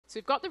So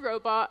we've got the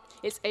robot,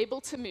 it's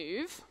able to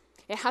move,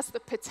 it has the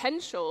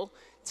potential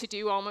to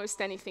do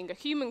almost anything a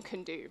human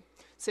can do.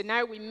 So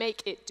now we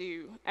make it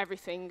do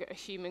everything a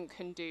human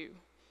can do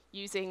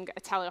using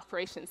a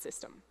teleoperation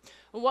system.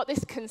 And what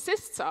this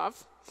consists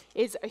of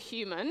is a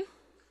human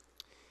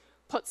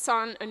puts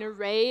on an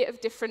array of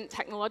different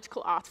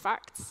technological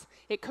artifacts.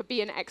 It could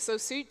be an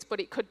exosuit, but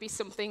it could be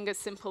something as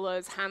simple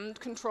as hand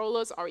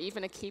controllers or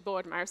even a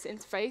keyboard-mouse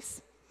interface.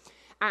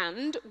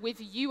 And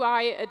with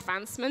UI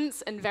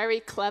advancements and very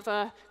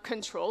clever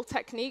control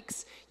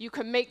techniques, you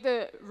can make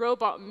the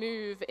robot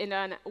move in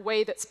a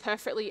way that's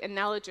perfectly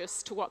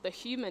analogous to what the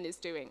human is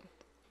doing.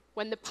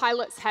 When the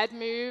pilot's head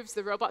moves,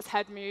 the robot's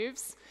head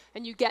moves,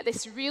 and you get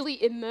this really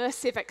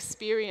immersive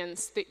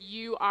experience that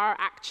you are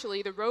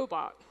actually the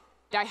robot.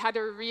 I had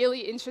a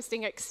really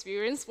interesting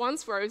experience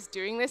once where I was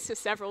doing this for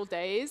several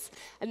days,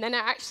 and then I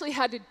actually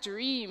had a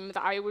dream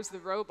that I was the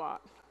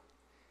robot.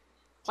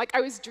 Like,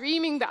 I was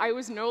dreaming that I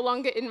was no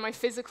longer in my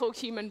physical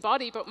human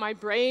body, but my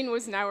brain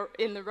was now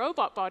in the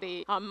robot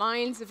body. Our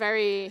minds are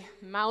very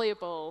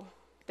malleable.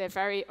 They're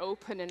very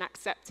open and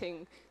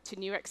accepting to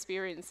new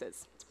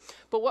experiences.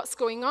 But what's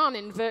going on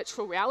in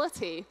virtual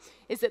reality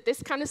is that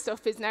this kind of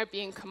stuff is now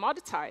being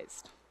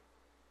commoditized.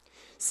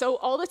 So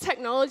all the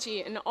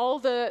technology and all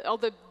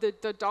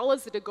the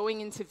dollars that are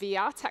going into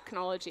VR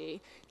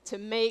technology to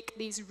make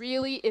these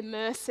really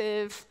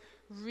immersive,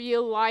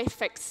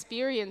 real-life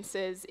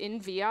experiences in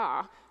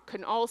VR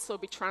can also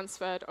be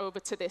transferred over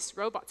to this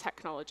robot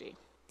technology.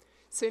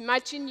 So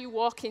imagine you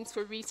walk into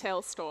a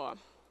retail store,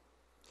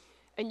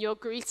 and you're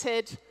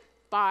greeted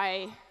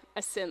by a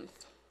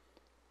synth.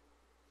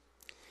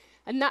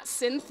 And that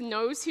synth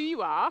knows who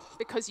you are,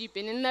 because you've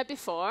been in there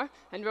before,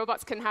 and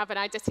robots can have an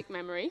eidetic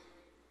memory.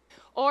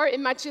 Or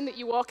imagine that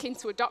you walk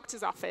into a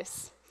doctor's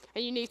office,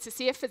 and you need to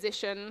see a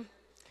physician,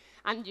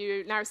 and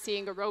you're now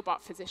seeing a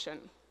robot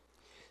physician.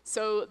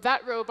 So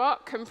that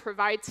robot can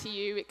provide to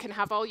you, it can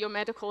have all your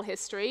medical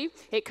history,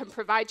 it can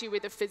provide you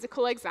with a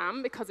physical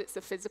exam because it's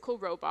a physical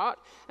robot,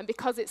 and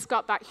because it's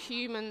got that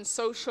human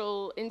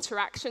social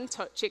interaction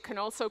touch, it can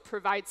also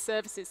provide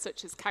services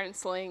such as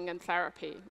counseling and therapy.